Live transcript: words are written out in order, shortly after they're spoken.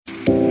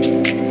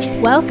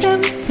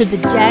Welcome to the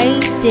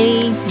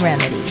JD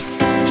Remedy.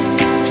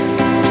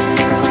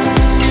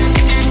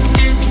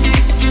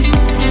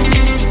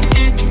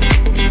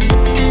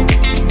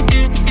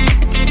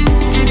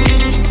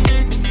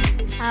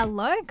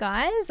 Hello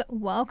guys,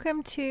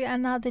 welcome to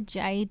another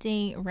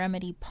JD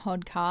Remedy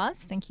podcast.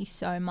 Thank you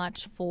so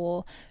much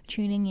for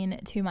tuning in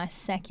to my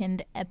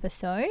second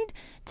episode.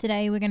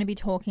 Today we're going to be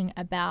talking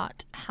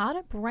about how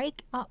to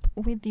break up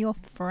with your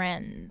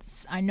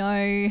friends. I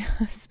know,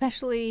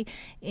 especially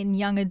in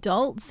young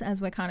adults,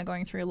 as we're kind of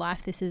going through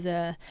life, this is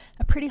a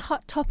pretty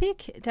hot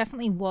topic. It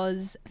definitely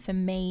was for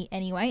me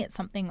anyway. It's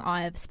something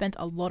I've spent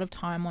a lot of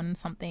time on,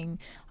 something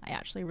I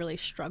actually really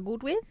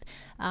struggled with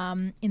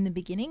in the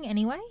beginning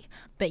anyway.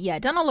 But yeah,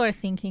 done a lot of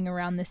thinking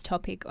around this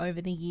topic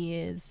over the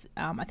years.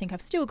 I think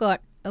I've still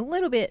got a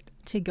little bit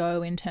to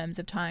go in terms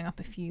of tying up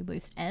a few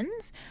loose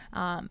ends.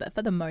 But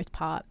for the most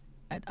part,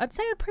 I'd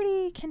say I'm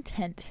pretty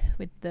content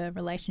with the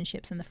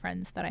relationships and the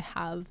friends that I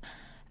have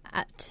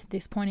at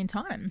this point in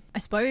time. I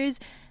suppose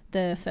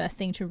the first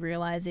thing to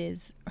realize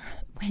is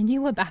when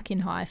you were back in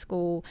high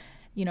school,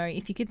 you know,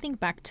 if you could think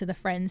back to the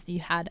friends that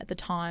you had at the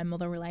time or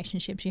the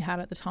relationships you had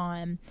at the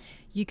time,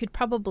 you could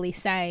probably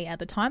say at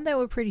the time they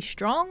were pretty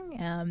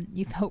strong.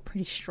 You felt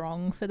pretty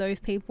strong for those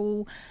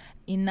people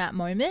in that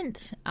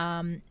moment.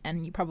 And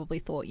you probably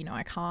thought, you know,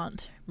 I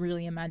can't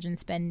really imagine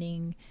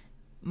spending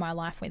my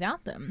life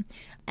without them.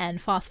 And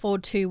fast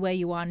forward to where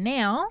you are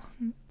now,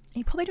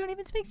 you probably don't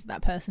even speak to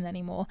that person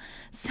anymore.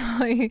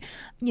 So,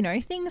 you know,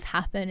 things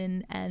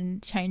happen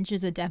and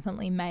changes are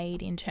definitely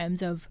made in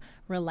terms of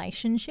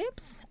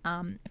relationships.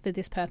 For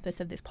this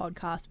purpose of this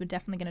podcast, we're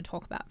definitely going to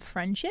talk about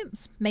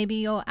friendships. Maybe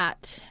you're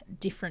at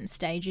different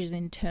stages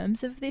in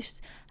terms of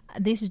this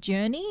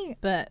journey,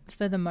 but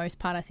for the most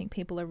part, I think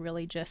people are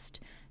really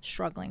just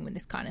struggling with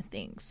this kind of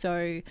thing.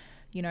 So,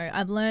 you know,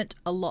 I've learnt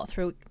a lot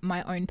through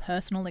my own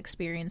personal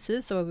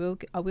experiences, so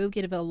I will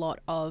give a lot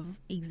of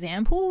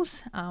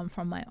examples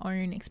from my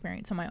own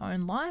experience in my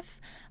own life,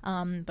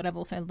 but I've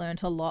also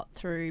learnt a lot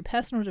through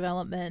personal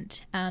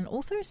development and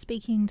also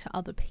speaking to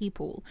other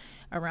people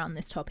around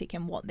this topic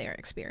and what their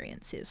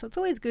experience is. So it's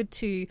always good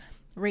to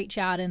reach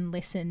out and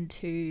listen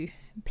to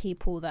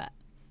people that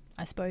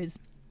I suppose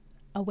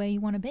are where you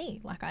want to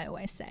be, like I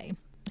always say.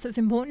 So it's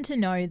important to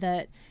know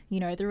that, you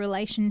know, the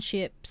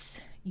relationships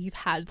you've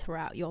had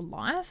throughout your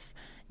life,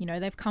 you know,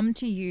 they've come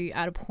to you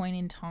at a point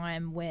in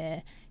time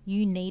where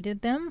you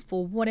needed them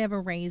for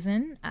whatever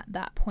reason at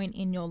that point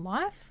in your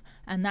life,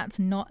 and that's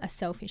not a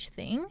selfish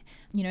thing.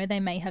 You know, they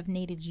may have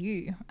needed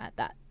you at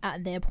that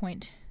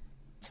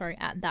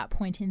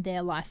point in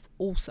their life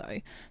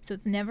also. So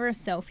it's never a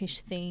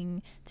selfish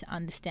thing to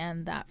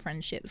understand that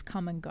friendships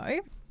come and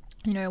go.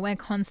 You know, we're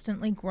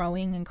constantly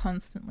growing and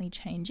constantly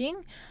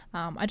changing.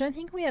 I don't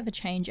think we ever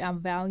change our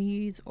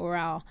values or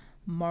our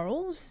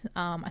morals.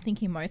 I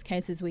think in most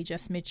cases we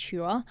just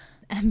mature,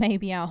 and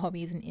maybe our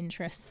hobbies and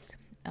interests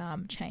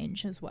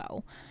change as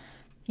well.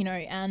 You know,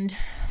 and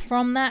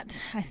from that,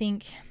 I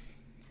think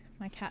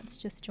my cat's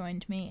just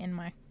joined me in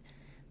my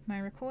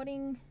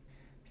recording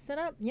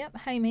setup. Yep.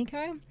 Hey,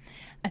 Miko.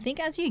 I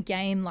think as you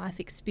gain life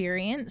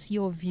experience,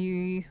 your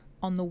view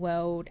on the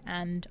world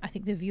and I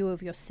think the view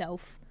of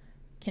yourself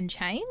can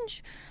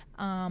change.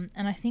 And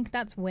I think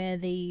that's where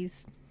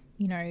these,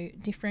 you know,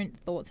 different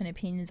thoughts and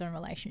opinions on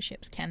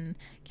relationships can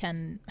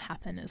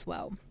happen as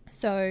well.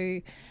 So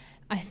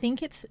I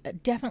think it's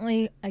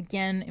definitely,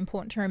 again,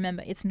 important to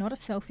remember it's not a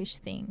selfish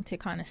thing to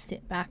kind of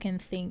sit back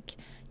and think,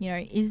 you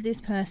know, is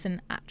this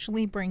person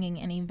actually bringing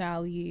any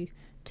value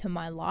to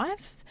my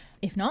life?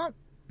 If not,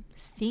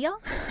 see ya.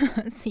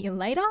 See you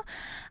later.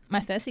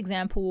 My first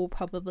example will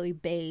probably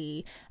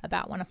be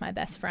about one of my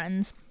best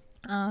friends,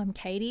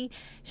 Katie.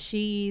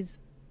 She's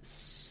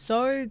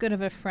so good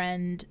of a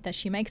friend that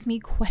she makes me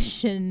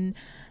question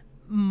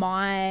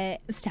my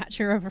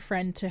stature of a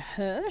friend to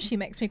her. She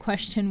makes me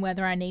question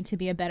whether I need to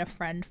be a better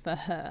friend for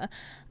her.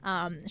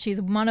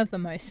 She's one of the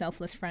most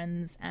selfless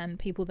friends and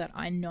people that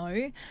I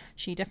know.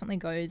 She definitely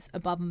goes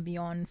above and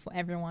beyond for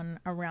everyone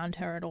around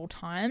her at all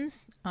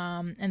times.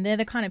 And they're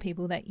the kind of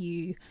people that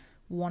you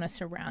want to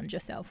surround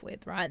yourself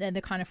with, right? They're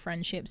the kind of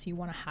friendships you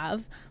want to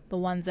have, the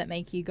ones that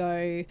make you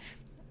go,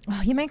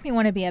 oh, you make me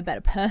want to be a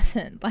better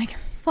person. Like,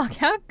 fuck,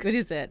 how good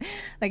is it?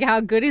 Like,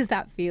 how good is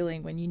that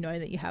feeling when you know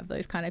that you have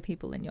those kind of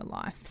people in your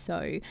life?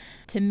 So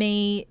to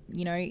me,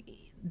 you know,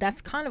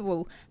 that's kind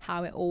of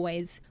how I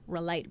always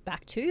relate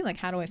back to, like,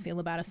 how do I feel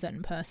about a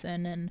certain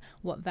person and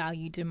what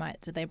value do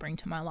they bring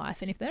to my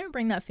life? And if they don't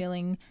bring that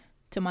feeling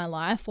to my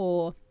life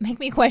or make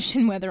me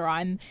question whether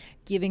I'm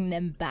giving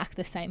them back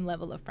the same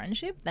level of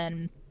friendship,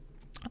 then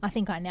I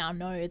think I now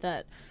know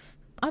that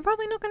I'm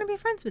probably not going to be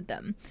friends with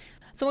them.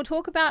 So we'll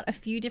talk about a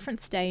few different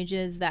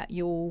stages that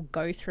you'll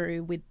go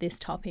through with this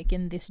topic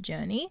in this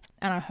journey.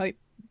 And I hope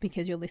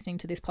because you're listening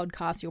to this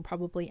podcast, you're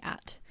probably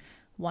at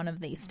one of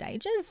these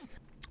stages.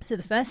 So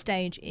the first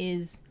stage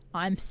is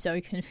I'm so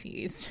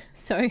confused.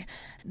 So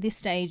this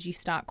stage you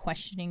start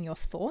questioning your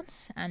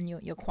thoughts and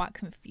you're quite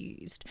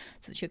confused.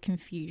 So it's your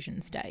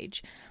confusion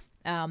stage.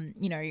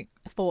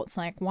 thoughts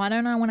like, why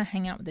don't I want to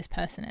hang out with this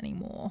person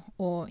anymore?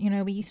 Or,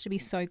 we used to be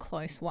so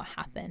close. What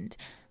happened?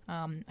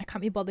 I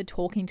can't be bothered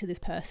talking to this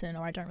person,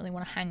 or I don't really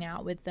want to hang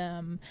out with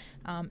them.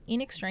 In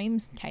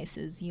extreme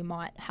cases, you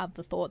might have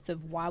the thoughts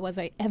of, why was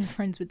I ever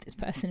friends with this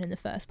person in the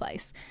first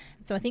place?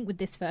 So I think with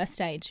this first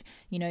stage,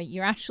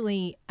 you're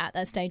actually at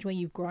that stage where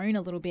you've grown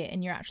a little bit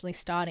and you're actually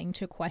starting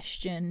to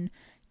question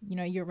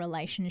your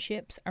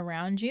relationships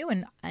around you,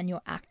 and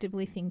you're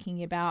actively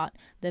thinking about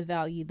the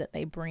value that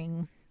they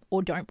bring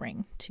or don't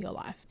bring to your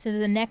life. So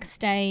the next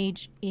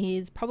stage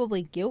is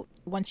probably guilt.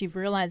 Once you've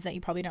realized that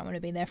you probably don't want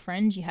to be their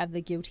friend, you have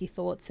the guilty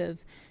thoughts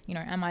of,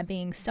 am I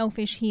being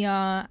selfish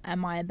here?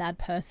 Am I a bad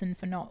person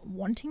for not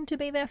wanting to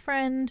be their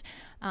friend?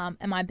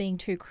 Am I being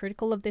too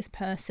critical of this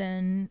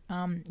person?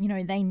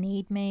 They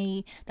need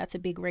me. That's a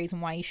big reason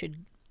why you should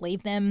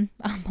leave them,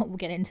 but we'll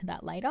get into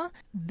that later.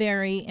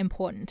 Very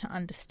important to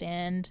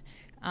understand.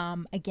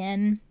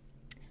 Again,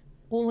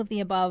 all of the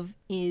above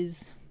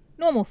is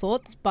normal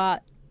thoughts,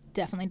 but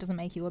definitely doesn't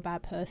make you a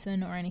bad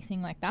person or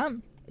anything like that.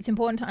 It's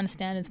important to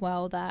understand as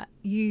well that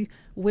you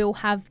will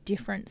have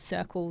different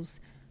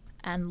circles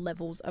and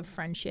levels of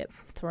friendship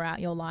throughout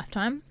your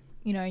lifetime.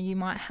 You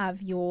might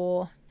have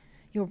your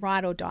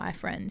ride or die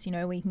friends,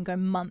 where you can go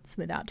months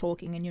without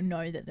talking and you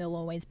know that they'll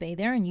always be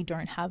there, and you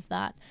don't have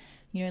that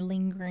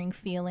lingering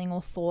feeling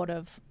or thought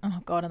of,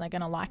 oh God, are they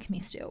going to like me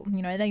still?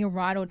 They're your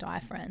ride or die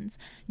friends.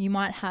 You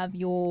might have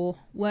your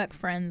work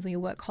friends or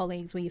your work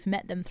colleagues where you've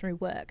met them through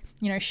work.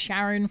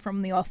 Sharon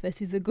from The Office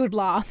is a good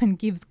laugh and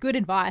gives good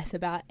advice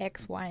about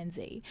X, Y, and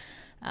Z.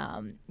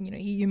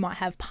 You might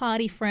have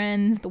party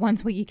friends, the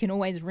ones where you can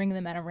always ring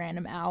them at a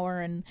random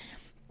hour and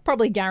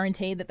probably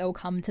guarantee that they'll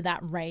come to that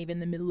rave in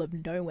the middle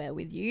of nowhere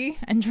with you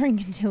and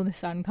drink until the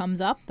sun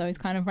comes up. Those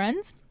kind of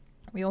friends.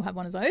 We all have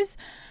one of those.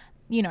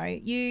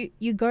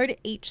 You go to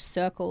each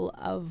circle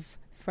of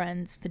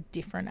friends for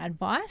different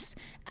advice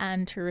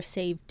and to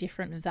receive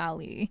different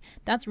value.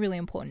 That's really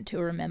important to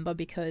remember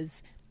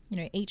because,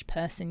 each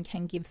person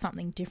can give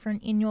something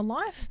different in your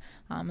life.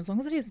 As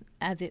long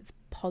as it's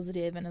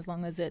positive and as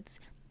long as it's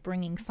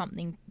bringing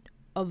something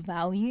of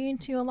value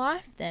into your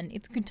life, then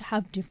it's good to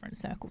have different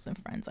circles of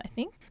friends, I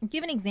think. I'll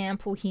give an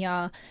example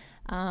here.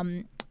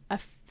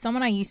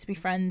 Someone I used to be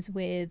friends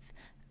with,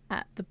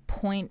 at the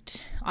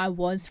point I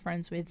was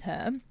friends with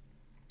her,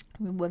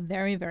 we were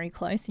very, very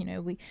close.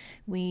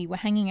 We were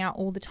hanging out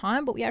all the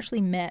time, but we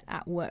actually met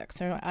at work.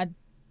 So I'd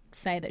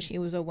say that she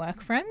was a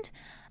work friend.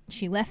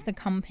 She left the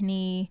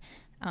company.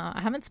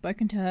 I haven't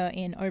spoken to her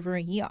in over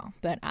a year,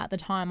 but at the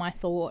time I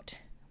thought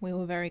we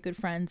were very good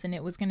friends and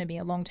it was going to be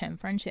a long-term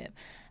friendship.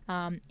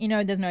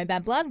 There's no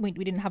bad blood. We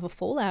didn't have a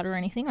fallout or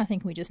anything. I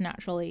think we just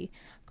naturally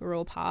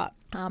grew apart.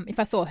 If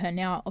I saw her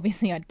now,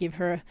 obviously I'd give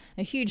her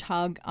a huge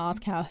hug,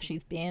 ask how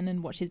she's been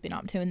and what she's been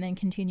up to, and then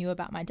continue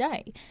about my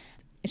day.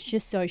 It's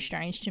just so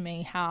strange to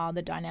me how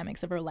the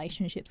dynamics of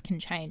relationships can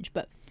change,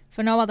 but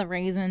for no other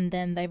reason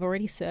than they've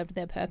already served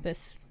their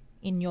purpose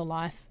in your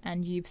life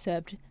and you've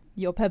served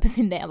your purpose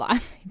in their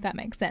life, if that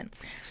makes sense.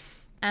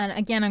 And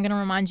again, I'm going to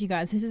remind you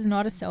guys, this is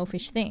not a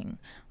selfish thing.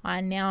 I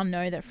now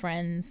know that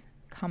friends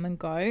come and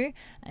go,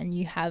 and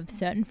you have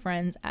certain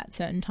friends at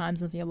certain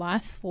times of your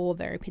life for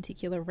very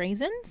particular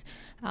reasons.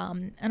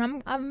 And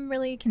I'm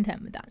really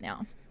content with that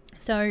now.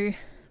 So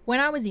when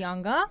I was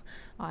younger,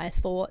 I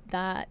thought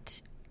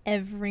that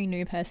every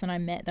new person I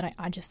met, that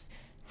I just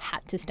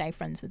had to stay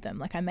friends with them.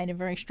 Like, I made a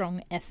very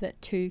strong effort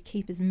to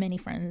keep as many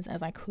friends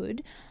as I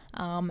could.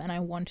 And I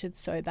wanted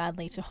so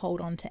badly to hold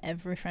on to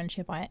every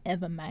friendship I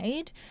ever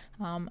made.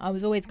 I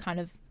was always kind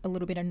of a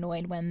little bit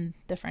annoyed when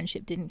the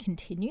friendship didn't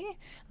continue,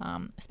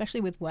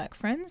 especially with work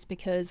friends,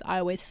 because I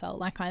always felt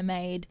like I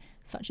made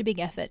such a big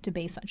effort to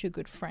be such a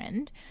good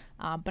friend.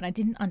 But I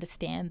didn't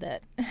understand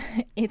that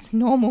it's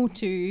normal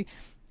to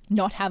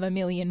not have a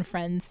million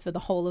friends for the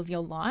whole of your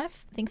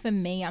life. I think for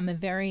me, I'm a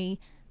very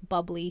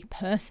bubbly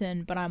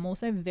person, but I'm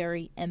also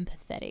very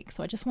empathetic.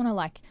 So I just want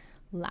to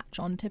latch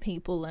on to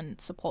people and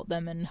support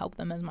them and help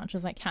them as much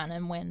as I can.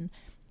 And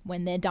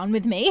when they're done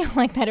with me,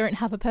 they don't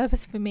have a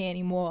purpose for me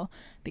anymore,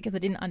 because I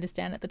didn't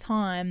understand at the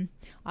time,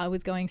 I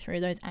was going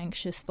through those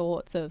anxious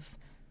thoughts of,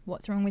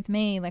 what's wrong with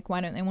me? Why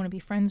don't they want to be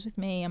friends with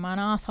me? Am I an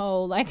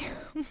asshole?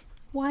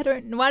 Why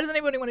doesn't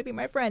anybody want to be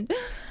my friend?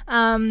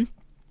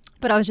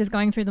 But I was just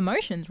going through the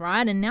motions,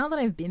 right? And now that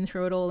I've been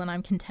through it all and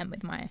I'm content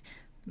with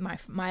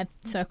my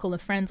circle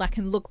of friends, I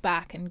can look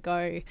back and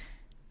go,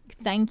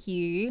 thank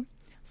you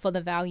for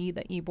the value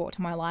that you brought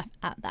to my life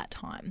at that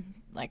time.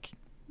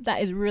 That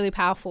is really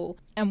powerful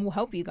and will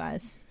help you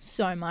guys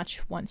so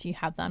much once you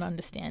have that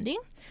understanding.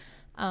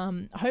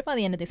 I hope by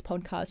the end of this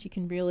podcast, you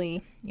can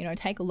really,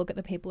 take a look at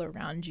the people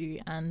around you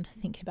and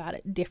think about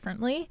it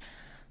differently.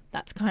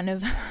 That's kind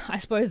of, I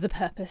suppose, the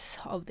purpose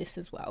of this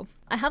as well.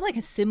 I have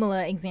a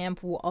similar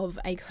example of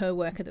a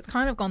co-worker that's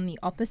kind of gone the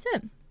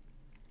opposite.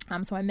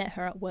 So I met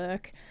her at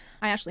work.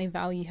 I actually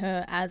value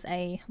her as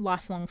a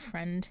lifelong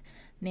friend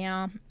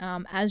now.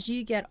 As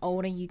you get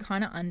older, you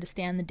kind of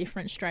understand the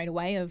difference straight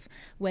away of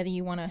whether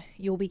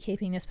you'll be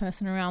keeping this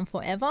person around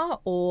forever,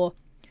 or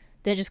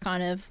they're just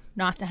kind of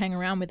nice to hang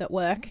around with at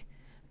work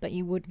but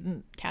you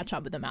wouldn't catch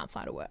up with them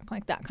outside of work,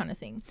 like that kind of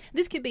thing.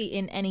 This could be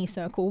in any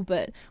circle,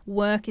 but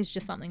work is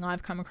just something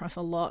I've come across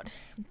a lot,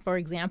 for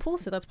example,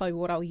 so that's probably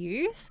what I'll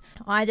use.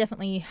 I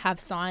definitely have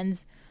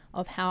signs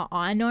of how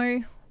I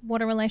know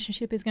what a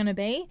relationship is going to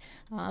be.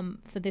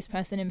 For this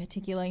person in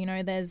particular, you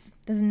know, there's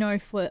no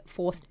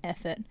forced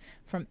effort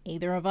from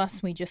either of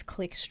us. We just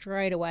click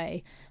straight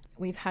away.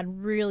 We've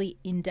had really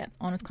in-depth,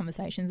 honest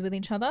conversations with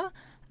each other.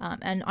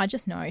 And I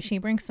just know she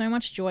brings so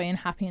much joy and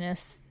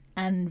happiness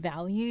and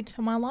value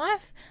to my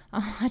life.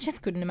 I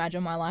just couldn't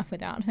imagine my life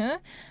without her.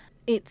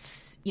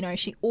 It's, you know,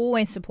 she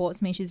always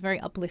supports me. She's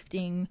very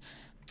uplifting.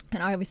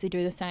 And I obviously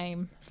do the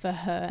same for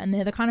her. And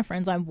they're the kind of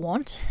friends I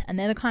want. And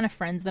they're the kind of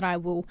friends that I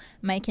will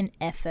make an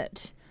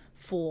effort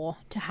for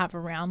to have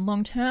around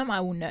long term.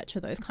 I will nurture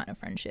those kind of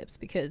friendships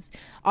because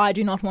I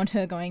do not want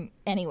her going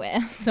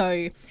anywhere.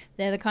 So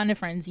they're the kind of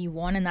friends you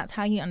want, and that's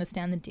how you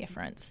understand the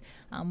difference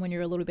when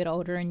you're a little bit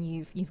older and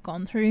you've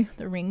gone through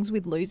the rings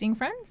with losing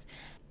friends.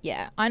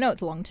 Yeah, I know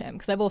it's long term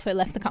because I've also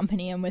left the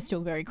company and we're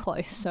still very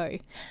close. So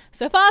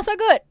far so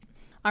good.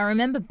 I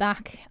remember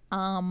back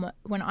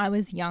when I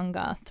was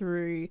younger,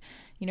 through,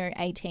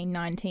 18,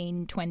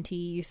 19,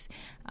 20s,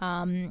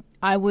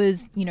 I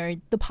was,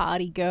 the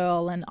party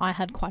girl, and I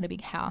had quite a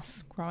big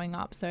house growing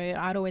up. So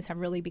I'd always have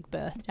really big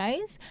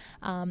birthdays.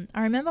 I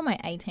remember my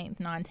 18th,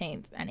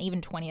 19th, and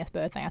even 20th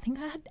birthday. I think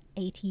I had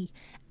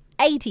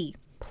 80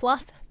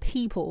 plus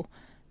people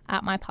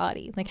at my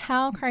party. Like,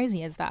 how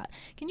crazy is that?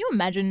 Can you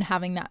imagine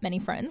having that many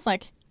friends?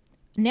 Like,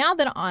 now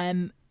that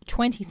I'm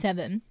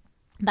 27...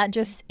 that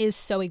just is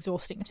so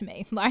exhausting to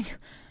me. Like,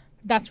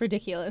 that's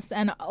ridiculous.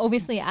 And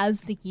obviously,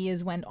 as the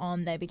years went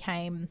on, they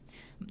became,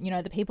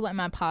 the people at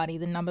my party,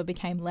 the number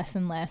became less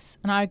and less.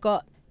 And I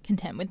got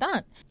content with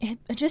that. It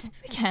just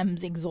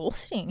becomes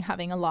exhausting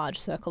having a large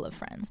circle of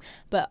friends.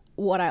 But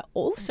what I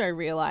also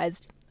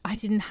realized, I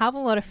didn't have a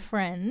lot of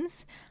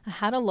friends. I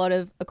had a lot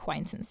of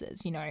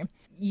acquaintances,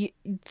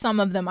 some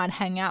of them I'd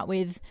hang out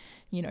with,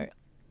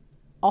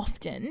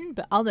 often,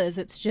 but others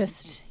it's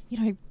just,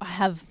 I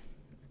have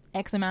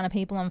X amount of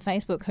people on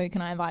Facebook who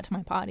can I invite to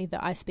my party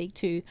that I speak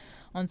to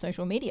on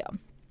social media.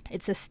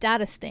 It's a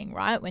status thing,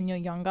 right? When you're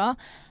younger,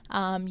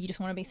 you just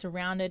want to be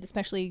surrounded,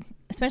 especially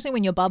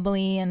when you're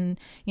bubbly and,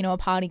 a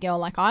party girl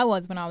like I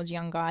was when I was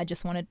younger. I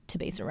just wanted to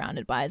be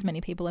surrounded by as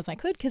many people as I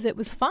could because it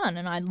was fun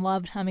and I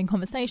loved having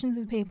conversations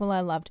with people.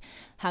 I loved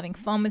having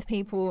fun with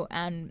people,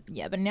 and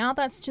yeah, but now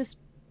that's just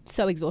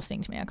so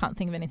exhausting to me. I can't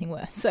think of anything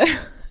worse. So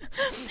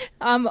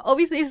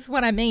obviously this is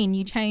what I mean.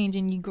 You change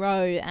and you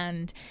grow,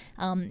 and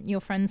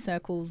your friend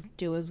circles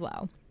do as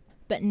well.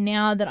 But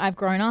now that I've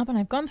grown up and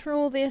I've gone through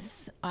all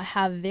this, I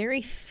have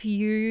very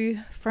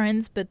few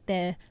friends, but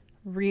they're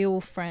real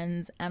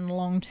friends and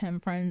long-term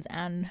friends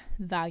and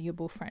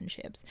valuable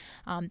friendships.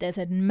 There's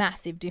a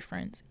massive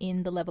difference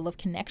in the level of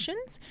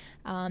connections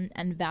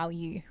and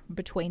value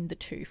between the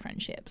two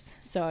friendships.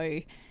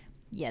 So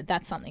yeah,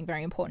 that's something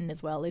very important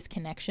as well, is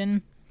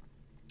connection.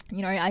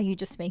 Are you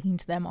just speaking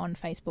to them on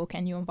Facebook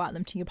and you invite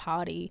them to your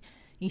party,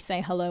 you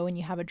say hello and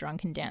you have a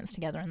drunken dance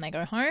together and they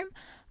go home?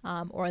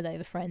 Or are they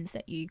the friends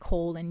that you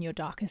call in your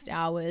darkest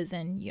hours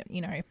and,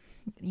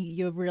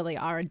 you really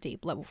are a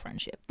deep level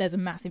friendship? There's a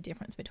massive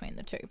difference between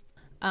the two.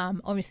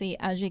 Obviously,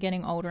 as you're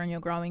getting older and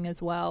you're growing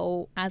as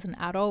well, as an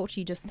adult,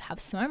 you just have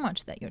so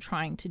much that you're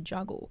trying to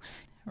juggle.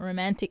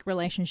 Romantic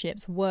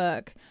relationships,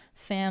 work,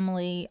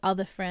 family,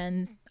 other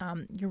friends,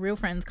 your real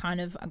friends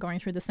kind of are going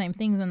through the same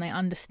things and they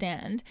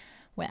understand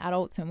we're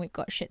adults and we've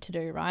got shit to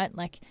do, right?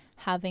 Like,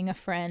 having a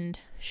friend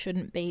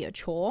shouldn't be a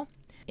chore.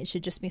 It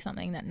should just be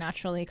something that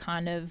naturally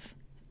kind of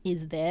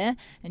is there,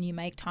 and you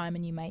make time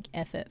and you make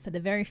effort for the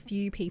very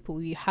few people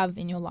you have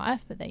in your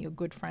life, but they're your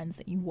good friends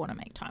that you want to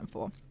make time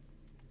for.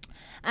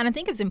 And I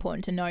think it's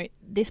important to note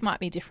this might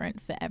be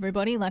different for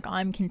everybody. Like,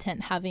 I'm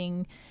content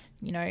having,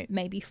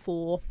 maybe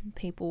 4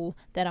 people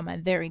that are my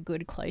very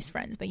good close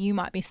friends, but you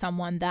might be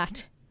someone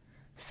that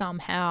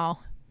somehow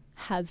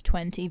has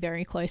 20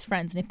 very close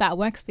friends. And if that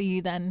works for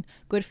you, then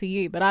good for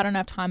you. But I don't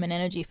have time and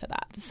energy for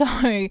that.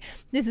 So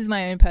this is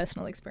my own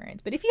personal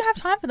experience. But if you have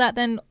time for that,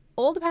 then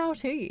all the power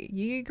to you.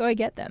 You go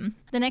get them.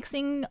 The next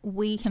thing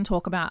we can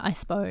talk about, I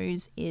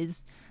suppose,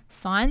 is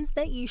signs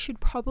that you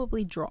should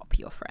probably drop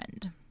your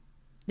friend.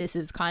 This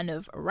is kind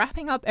of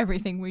wrapping up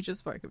everything we just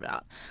spoke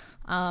about.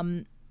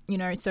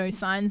 So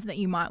signs that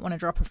you might want to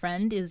drop a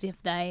friend is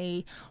if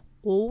they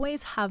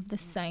always have the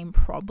same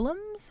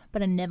problems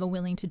but are never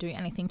willing to do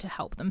anything to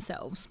help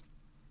themselves,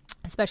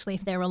 especially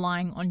if they're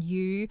relying on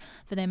you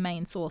for their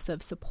main source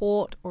of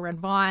support or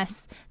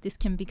advice. This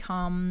can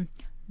become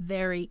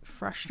very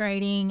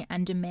frustrating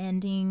and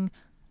demanding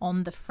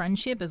on the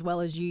friendship as well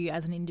as you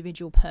as an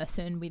individual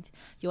person, with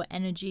your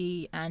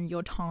energy and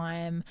your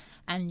time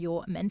and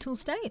your mental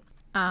state.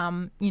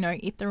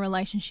 If the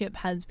relationship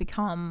has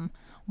become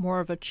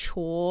more of a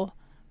chore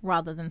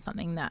rather than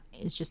something that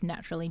is just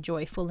naturally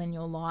joyful in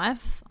your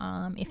life,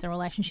 if the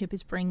relationship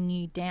is bringing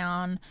you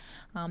down,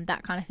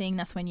 that kind of thing,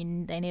 that's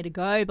when they need to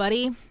go,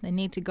 buddy. They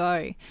need to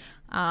go.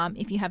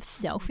 If you have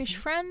selfish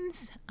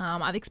friends,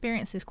 I've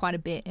experienced this quite a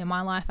bit in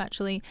my life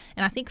actually,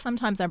 and I think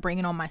sometimes I bring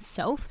it on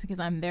myself because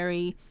I'm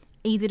very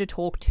easy to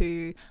talk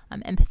to,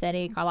 I'm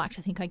empathetic, I like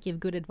to think I give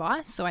good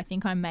advice, so I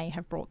think I may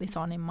have brought this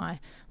on in my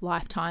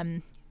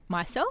lifetime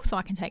myself, so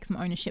I can take some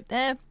ownership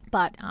there.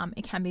 But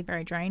it can be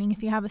very draining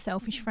if you have a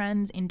selfish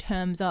friend, in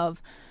terms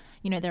of,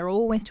 they're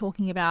always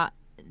talking about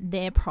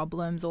their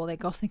problems, or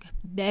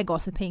they're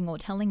gossiping or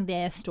telling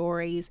their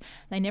stories.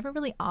 They never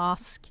really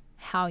ask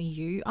how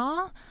you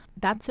are.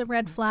 That's a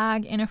red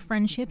flag in a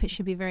friendship. It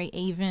should be very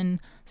even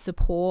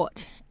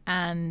support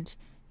and,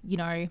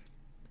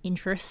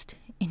 interest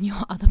in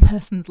your other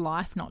person's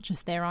life, not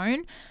just their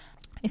own.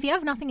 If you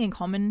have nothing in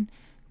common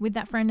with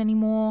that friend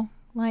anymore,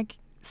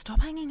 stop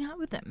hanging out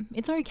with them.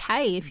 It's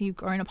okay if you've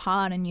grown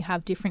apart and you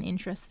have different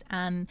interests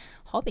and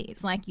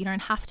hobbies. You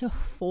don't have to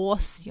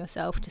force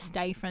yourself to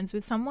stay friends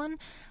with someone.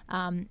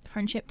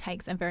 Friendship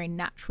takes a very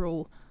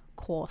natural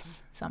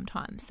course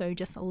sometimes, so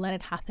just let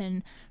it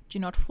happen. Do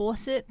not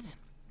force it.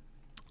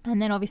 And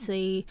then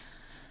obviously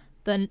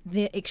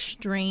the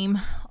extreme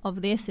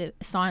of this,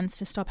 signs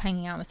to stop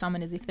hanging out with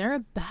someone, is if they're a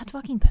bad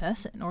fucking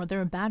person or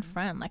they're a bad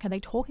friend. Are they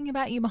talking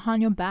about you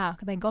behind your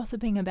back? Are they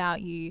gossiping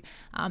about you?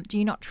 Do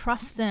you not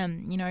trust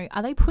them?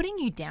 Are they putting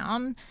you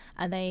down?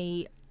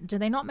 Do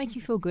they not make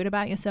you feel good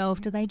about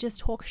yourself? Do they just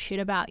talk shit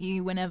about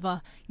you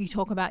whenever you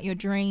talk about your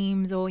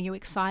dreams, or you're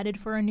excited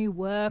for a new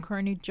work or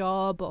a new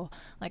job? Or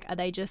are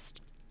they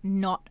just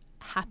not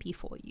happy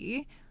for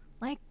you?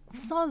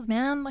 Soz,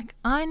 man.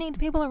 I need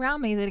people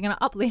around me that are going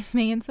to uplift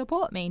me and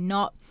support me,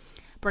 not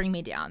bring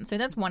me down. So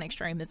that's one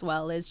extreme as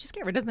well, is just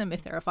get rid of them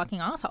if they're a fucking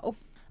asshole.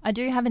 I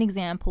do have an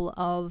example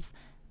of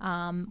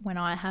when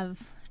I have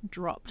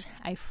dropped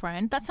a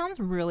friend. That sounds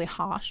really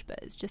harsh, but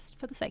it's just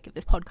for the sake of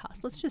this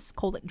podcast. Let's just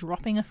call it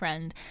dropping a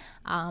friend.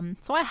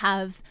 So I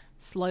have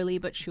slowly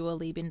but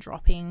surely been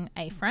dropping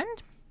a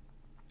friend.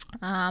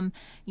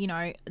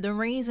 The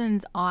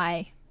reasons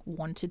I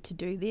wanted to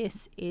do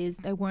this is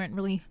they weren't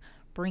really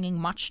bringing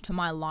much to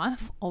my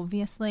life,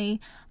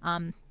 obviously,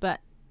 but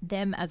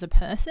them as a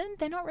person,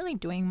 they're not really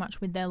doing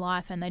much with their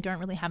life, and they don't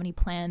really have any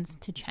plans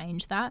to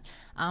change that.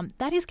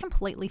 That is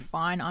completely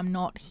fine. I'm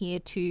not here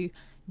to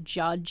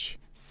judge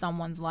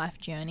someone's life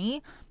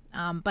journey,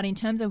 but in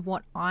terms of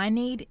what I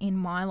need in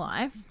my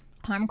life,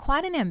 I'm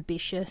quite an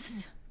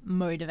ambitious,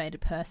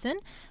 motivated person.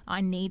 I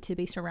need to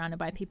be surrounded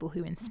by people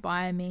who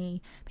inspire me,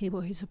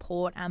 people who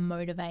support and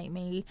motivate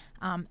me,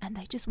 and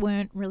they just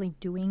weren't really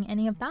doing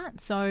any of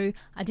that. So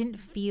I didn't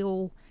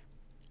feel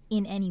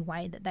in any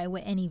way that they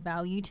were any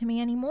value to me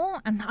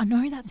anymore. And I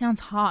know that sounds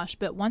harsh,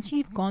 but once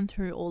you've gone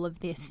through all of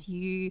this,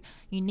 you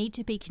need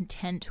to be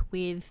content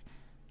with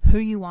who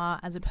you are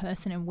as a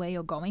person and where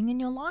you're going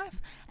in your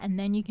life, and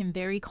then you can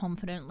very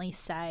confidently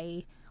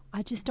say,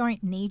 I just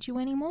don't need you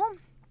anymore.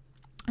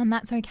 And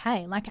that's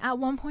okay. At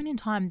one point in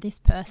time, this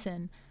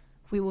person,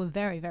 we were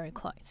very, very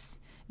close,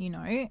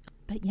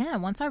 But yeah,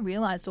 once I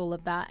realized all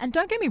of that, and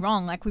don't get me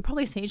wrong, we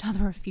probably see each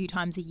other a few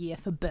times a year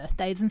for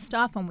birthdays and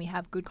stuff, and we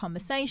have good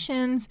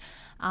conversations.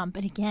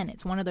 But again,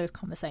 it's one of those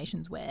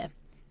conversations where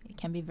it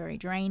can be very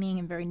draining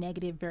and very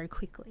negative very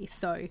quickly.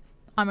 So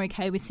I'm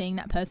okay with seeing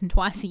that person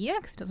twice a year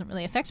because it doesn't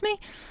really affect me.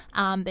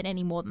 But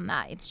any more than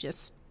that, it's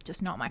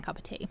just not my cup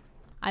of tea.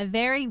 I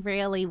very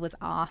rarely was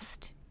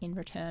asked in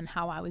return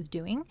how I was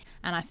doing,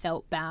 and I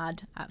felt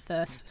bad at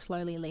first for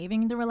slowly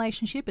leaving the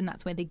relationship, and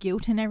that's where the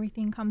guilt and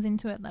everything comes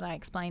into it that I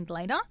explained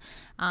later.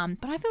 But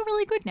I feel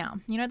really good now.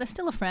 They're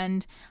still a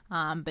friend,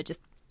 but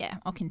just,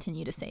 I'll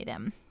continue to see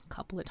them a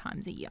couple of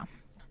times a year.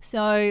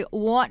 So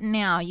what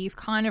now? You've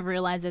kind of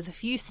realized there's a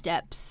few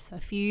steps, a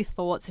few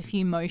thoughts, a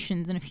few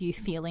emotions, and a few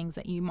feelings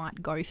that you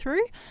might go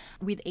through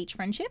with each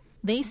friendship.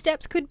 These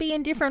steps could be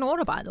in different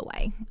order, by the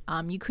way.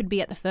 You could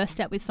be at the first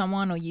step with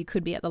someone, or you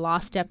could be at the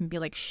last step and be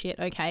like, shit,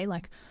 okay,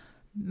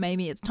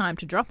 maybe it's time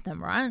to drop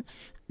them, right?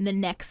 And the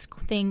next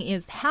thing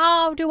is,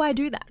 how do I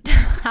do that?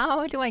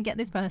 How do I get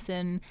this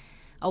person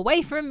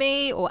away from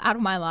me or out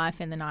of my life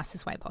in the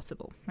nicest way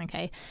possible?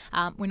 Okay,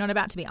 we're not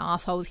about to be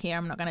assholes here.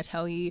 I'm not going to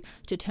tell you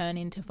to turn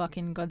into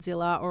fucking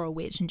Godzilla or a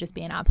witch and just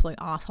be an absolute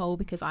asshole,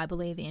 because I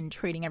believe in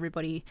treating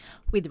everybody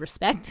with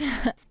respect.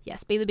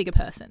 Yes, be the bigger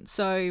person.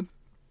 So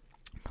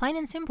plain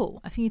and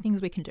simple, a few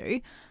things we can do.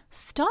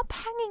 Stop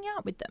hanging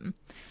out with them.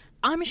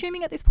 I'm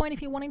assuming at this point,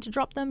 if you're wanting to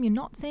drop them, you're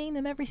not seeing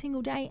them every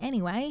single day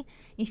anyway.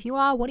 If you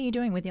are, what are you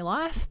doing with your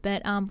life?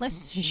 But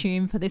let's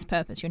assume for this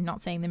purpose, you're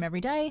not seeing them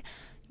every day.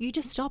 You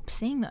just stop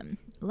seeing them.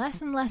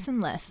 Less and less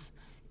and less.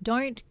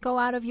 Don't go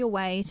out of your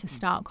way to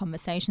start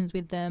conversations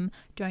with them.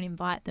 Don't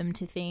invite them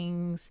to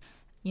things.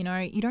 You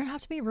don't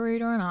have to be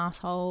rude or an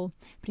asshole.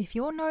 But if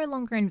you're no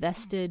longer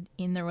invested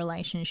in the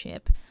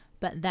relationship,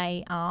 but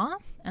they are,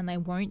 and they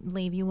won't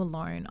leave you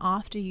alone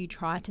after you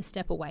try to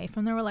step away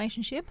from the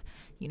relationship,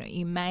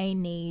 you may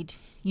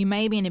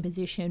be in a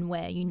position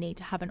where you need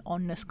to have an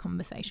honest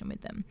conversation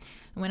with them.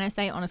 And when I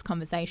say honest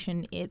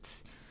conversation,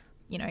 it's,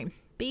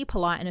 be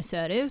polite and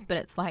assertive, but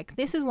it's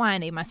this is why I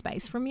need my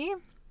space from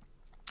you,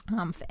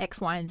 for X,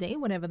 Y, and Z,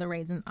 whatever the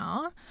reasons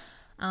are.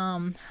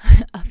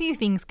 A few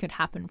things could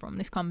happen from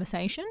this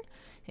conversation.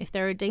 If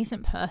they're a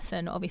decent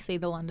person, obviously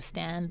they'll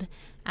understand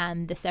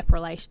and the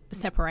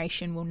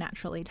separation will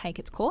naturally take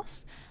its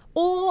course.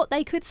 Or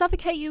they could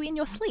suffocate you in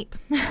your sleep.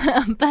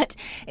 But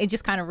it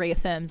just kind of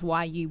reaffirms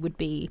why you would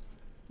be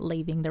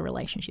leaving the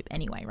relationship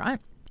anyway, right?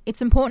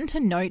 It's important to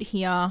note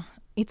here,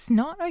 it's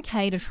not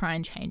okay to try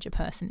and change a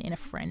person in a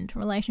friend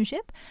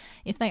relationship.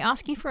 If they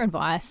ask you for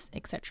advice,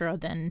 etc.,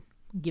 then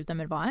give them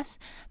advice.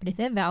 But if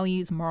their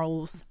values,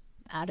 morals,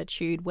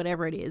 attitude,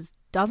 whatever it is,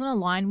 doesn't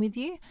align with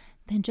you,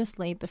 then just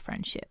leave the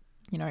friendship.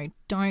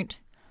 Don't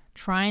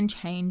try and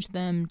change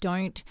them.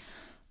 Don't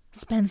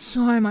spend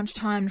so much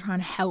time trying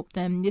to help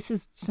them. This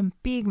is some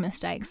big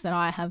mistakes that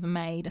I have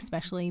made,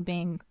 especially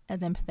being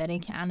as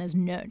empathetic and as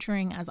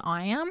nurturing as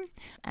I am.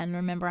 And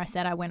remember, I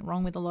said I went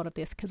wrong with a lot of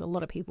this because a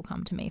lot of people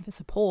come to me for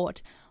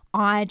support.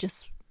 I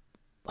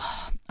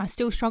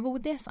still struggle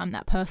with this. I'm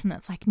that person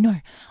that's like, no,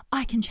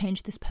 I can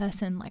change this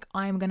person. Like,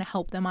 I'm going to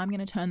help them. I'm going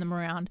to turn them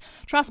around.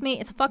 Trust me,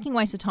 it's a fucking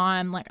waste of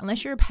time. Like,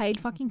 unless you're a paid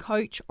fucking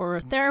coach or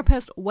a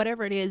therapist or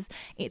whatever it is,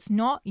 it's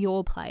not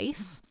your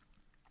place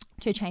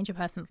to change a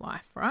person's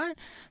life, right?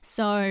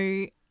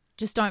 So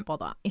just don't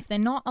bother. If they're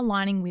not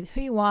aligning with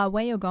who you are,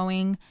 where you're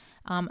going,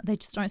 they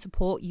just don't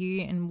support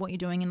you and what you're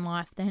doing in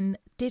life, then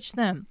ditch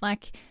them.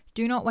 Like,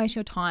 do not waste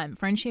your time.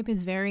 Friendship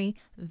is very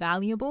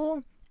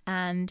valuable,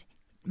 and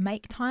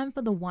make time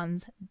for the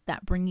ones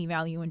that bring you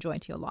value and joy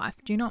to your life.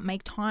 Do not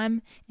make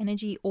time,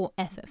 energy, or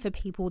effort for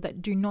people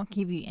that do not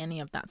give you any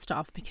of that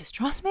stuff, because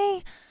trust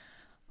me,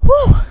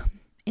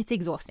 it's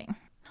exhausting.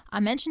 I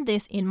mentioned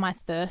this in my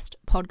first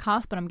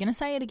podcast, but I'm going to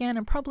say it again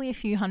and probably a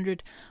few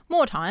hundred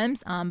more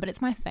times, but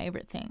it's my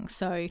favorite thing.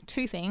 So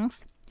 2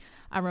 things.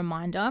 A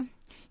reminder,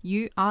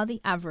 you are the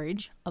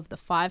average of the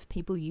 5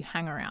 people you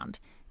hang around.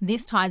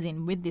 This ties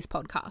in with this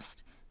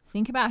podcast.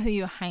 Think about who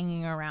you're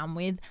hanging around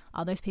with.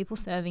 Are those people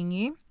serving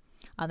you?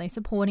 Are they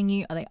supporting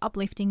you? Are they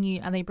uplifting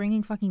you? Are they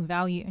bringing fucking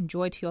value and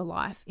joy to your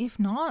life? If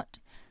not,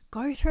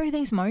 go through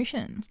these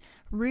motions.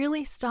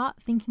 Really start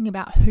thinking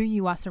about who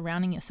you are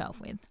surrounding yourself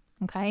with,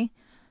 okay?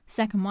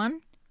 Second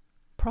one,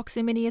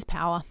 proximity is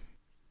power.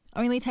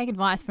 Only take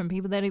advice from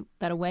people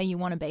that are where you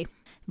want to be.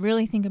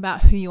 Really think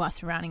about who you are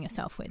surrounding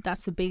yourself with.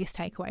 That's the biggest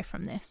takeaway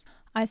from this.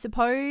 I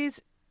suppose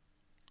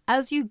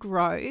as you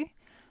grow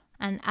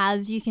and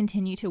as you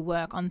continue to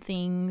work on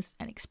things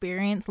and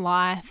experience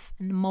life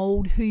and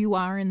mold who you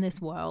are in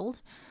this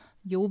world,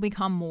 you'll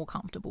become more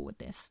comfortable with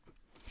this.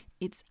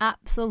 It's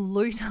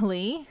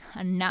absolutely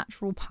a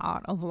natural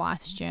part of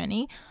life's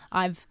journey.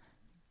 I've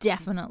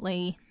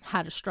definitely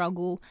had a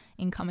struggle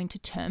in coming to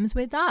terms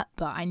with that,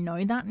 but I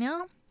know that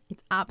now.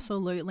 It's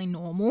absolutely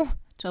normal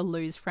to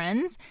lose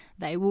friends.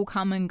 They will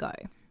come and go.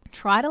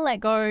 Try to let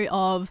go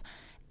of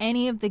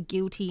any of the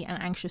guilty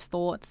and anxious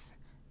thoughts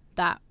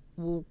that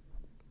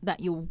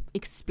you'll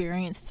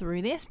experience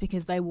through this,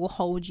 because they will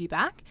hold you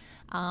back.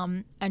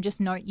 And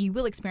just note, you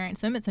will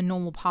experience them. It's a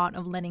normal part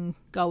of letting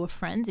go of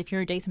friends. If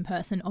you're a decent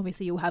person,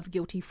 obviously you'll have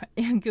guilty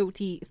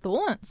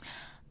thoughts.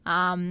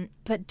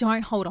 But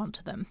don't hold on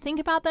to them. Think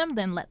about them,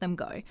 then let them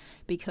go.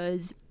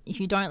 Because if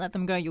you don't let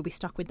them go, you'll be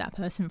stuck with that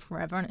person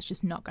forever, and it's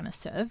just not going to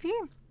serve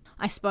you.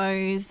 I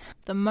suppose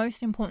the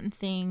most important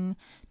thing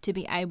to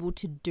be able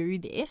to do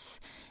this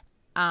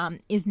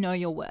is know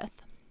your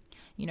worth.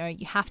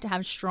 You have to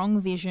have a strong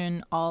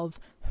vision of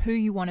who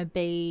you want to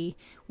be,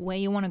 where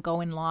you want to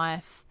go in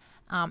life.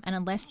 And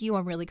unless you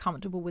are really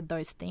comfortable with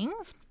those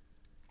things,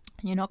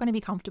 you're not going to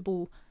be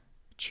comfortable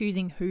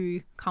choosing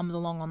who comes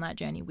along on that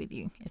journey with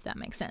you, if that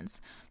makes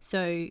sense.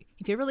 So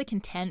if you're really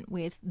content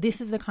with, this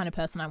is the kind of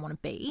person I want to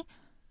be,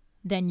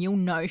 then you'll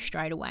know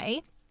straight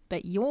away,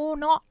 but you're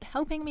not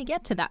helping me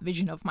get to that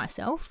vision of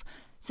myself.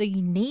 So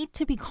you need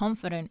to be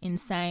confident in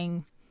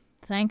saying,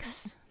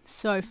 thanks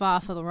so far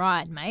for the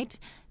ride, mate,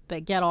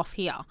 but get off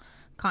here,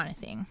 kind of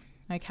thing.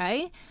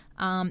 Okay?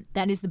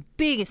 That is the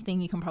biggest thing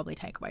you can probably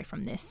take away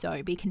from this.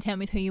 So be content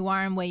with who you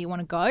are and where you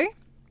want to go,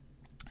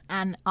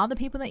 and other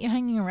people that you're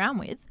hanging around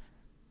with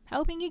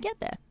helping you get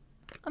there.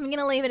 I'm going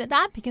to leave it at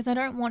that because I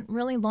don't want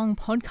really long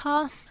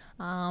podcasts.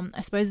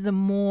 I suppose the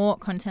more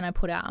content I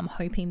put out, I'm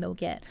hoping they'll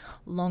get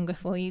longer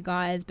for you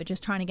guys, but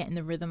just trying to get in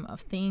the rhythm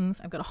of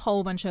things. I've got a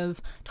whole bunch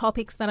of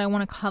topics that I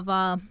want to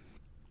cover.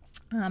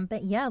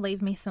 But yeah,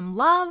 leave me some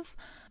love.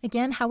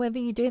 Again, however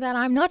you do that,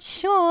 I'm not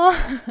sure.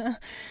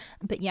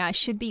 But yeah, I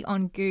should be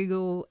on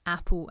Google,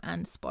 Apple,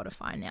 and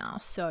Spotify now.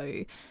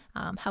 So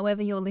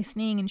however you're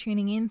listening and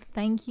tuning in,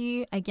 thank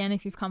you. Again,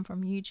 if you've come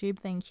from YouTube,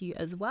 thank you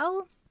as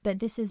well. But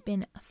this has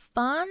been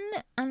fun.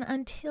 And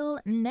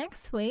until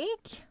next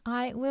week,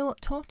 I will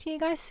talk to you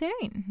guys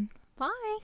soon. Bye.